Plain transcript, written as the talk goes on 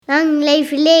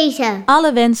blijven lezen.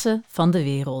 Alle wensen van de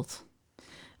wereld.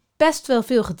 Best wel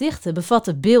veel gedichten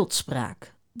bevatten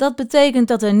beeldspraak. Dat betekent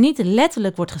dat er niet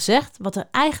letterlijk wordt gezegd wat er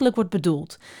eigenlijk wordt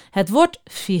bedoeld. Het wordt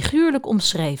figuurlijk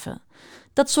omschreven.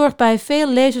 Dat zorgt bij veel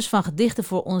lezers van gedichten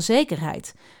voor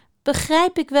onzekerheid.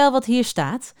 Begrijp ik wel wat hier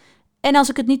staat? En als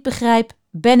ik het niet begrijp,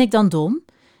 ben ik dan dom?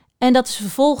 En dat is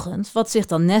vervolgens wat zich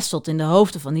dan nestelt in de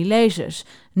hoofden van die lezers.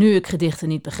 Nu ik gedichten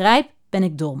niet begrijp, ben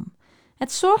ik dom.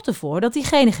 Het zorgt ervoor dat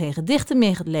diegene geen gedichten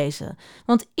meer gaat lezen.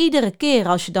 Want iedere keer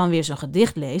als je dan weer zo'n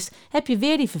gedicht leest, heb je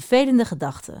weer die vervelende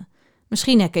gedachten.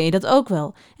 Misschien herken je dat ook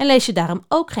wel en lees je daarom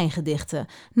ook geen gedichten.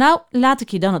 Nou, laat ik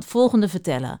je dan het volgende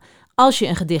vertellen. Als je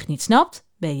een gedicht niet snapt,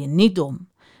 ben je niet dom.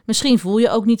 Misschien voel je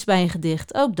ook niets bij een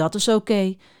gedicht, ook dat is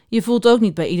oké. Je voelt ook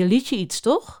niet bij ieder liedje iets,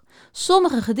 toch?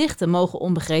 Sommige gedichten mogen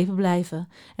onbegrepen blijven.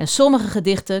 En sommige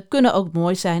gedichten kunnen ook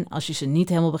mooi zijn als je ze niet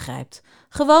helemaal begrijpt.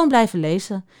 Gewoon blijven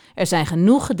lezen. Er zijn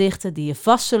genoeg gedichten die je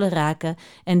vast zullen raken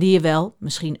en die je wel,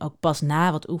 misschien ook pas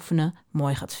na wat oefenen,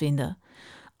 mooi gaat vinden.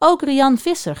 Ook Rian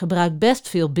Visser gebruikt best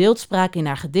veel beeldspraak in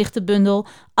haar gedichtenbundel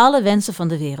Alle wensen van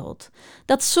de wereld.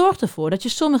 Dat zorgt ervoor dat je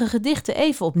sommige gedichten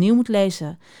even opnieuw moet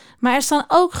lezen. Maar er staan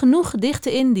ook genoeg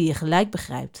gedichten in die je gelijk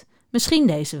begrijpt. Misschien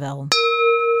deze wel.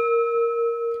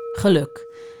 Geluk.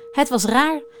 Het was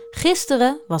raar.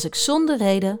 Gisteren was ik zonder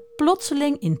reden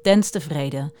plotseling intens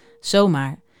tevreden.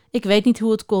 Zomaar. Ik weet niet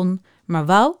hoe het kon, maar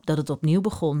wou dat het opnieuw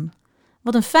begon.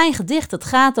 Wat een fijn gedicht dat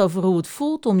gaat over hoe het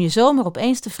voelt om je zomaar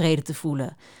opeens tevreden te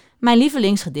voelen. Mijn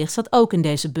lievelingsgedicht staat ook in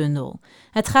deze bundel.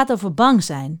 Het gaat over bang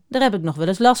zijn. Daar heb ik nog wel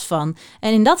eens last van.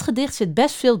 En in dat gedicht zit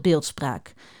best veel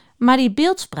beeldspraak. Maar die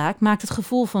beeldspraak maakt het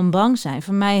gevoel van bang zijn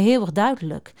voor mij heel erg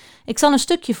duidelijk. Ik zal een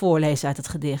stukje voorlezen uit het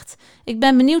gedicht. Ik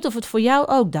ben benieuwd of het voor jou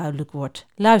ook duidelijk wordt.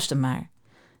 Luister maar.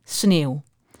 Sneeuw.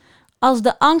 Als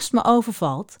de angst me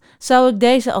overvalt, zou ik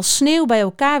deze als sneeuw bij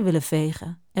elkaar willen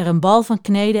vegen. Er een bal van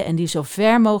kneden en die zo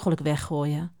ver mogelijk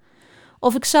weggooien.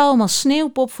 Of ik zou hem als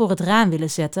sneeuwpop voor het raam willen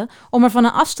zetten om er van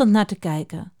een afstand naar te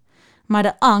kijken. Maar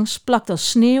de angst plakt als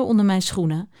sneeuw onder mijn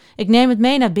schoenen. Ik neem het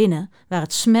mee naar binnen, waar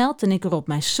het smelt en ik er op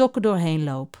mijn sokken doorheen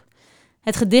loop.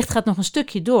 Het gedicht gaat nog een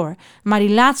stukje door, maar die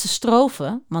laatste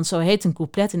strofe, want zo heet een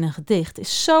couplet in een gedicht,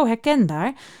 is zo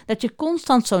herkenbaar dat je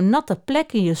constant zo'n natte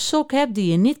plek in je sok hebt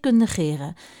die je niet kunt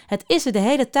negeren. Het is er de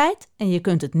hele tijd en je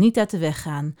kunt het niet uit de weg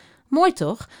gaan. Mooi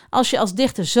toch, als je als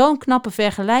dichter zo'n knappe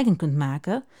vergelijking kunt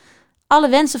maken? Alle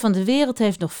wensen van de wereld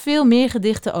heeft nog veel meer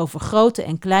gedichten over grote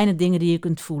en kleine dingen die je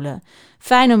kunt voelen.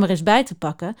 Fijn om er eens bij te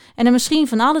pakken en er misschien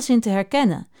van alles in te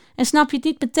herkennen. En snap je het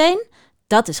niet meteen?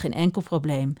 Dat is geen enkel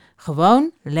probleem.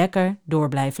 Gewoon lekker door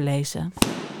blijven lezen.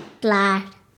 Klaar.